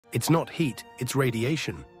It's not heat, it's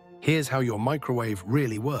radiation. Here's how your microwave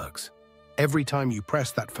really works. Every time you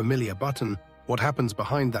press that familiar button, what happens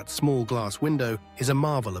behind that small glass window is a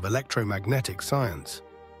marvel of electromagnetic science.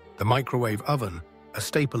 The microwave oven, a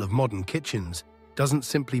staple of modern kitchens, doesn't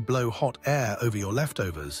simply blow hot air over your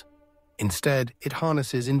leftovers. Instead, it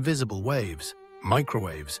harnesses invisible waves,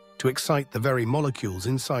 microwaves, to excite the very molecules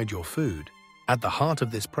inside your food. At the heart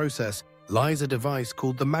of this process lies a device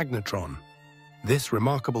called the magnetron. This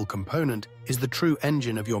remarkable component is the true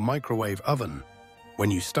engine of your microwave oven. When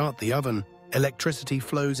you start the oven, electricity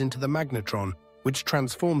flows into the magnetron, which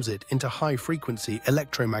transforms it into high-frequency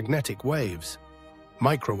electromagnetic waves.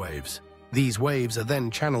 Microwaves. These waves are then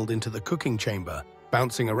channeled into the cooking chamber,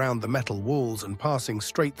 bouncing around the metal walls and passing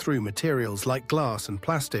straight through materials like glass and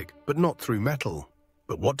plastic, but not through metal.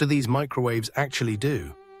 But what do these microwaves actually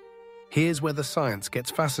do? Here's where the science gets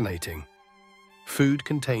fascinating. Food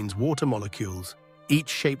contains water molecules, each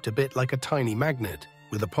shaped a bit like a tiny magnet,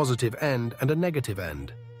 with a positive end and a negative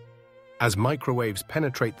end. As microwaves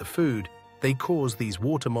penetrate the food, they cause these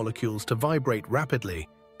water molecules to vibrate rapidly,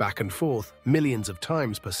 back and forth, millions of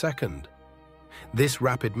times per second. This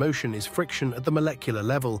rapid motion is friction at the molecular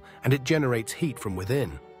level, and it generates heat from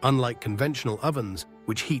within. Unlike conventional ovens,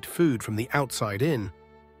 which heat food from the outside in,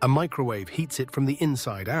 a microwave heats it from the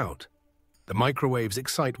inside out. The microwaves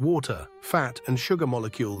excite water, fat, and sugar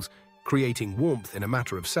molecules, creating warmth in a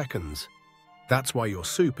matter of seconds. That's why your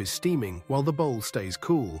soup is steaming while the bowl stays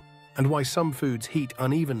cool, and why some foods heat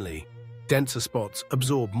unevenly. Denser spots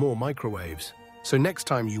absorb more microwaves. So next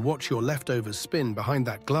time you watch your leftovers spin behind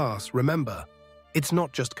that glass, remember, it's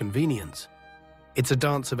not just convenience. It's a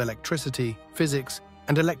dance of electricity, physics,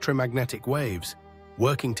 and electromagnetic waves,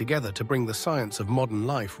 working together to bring the science of modern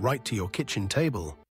life right to your kitchen table.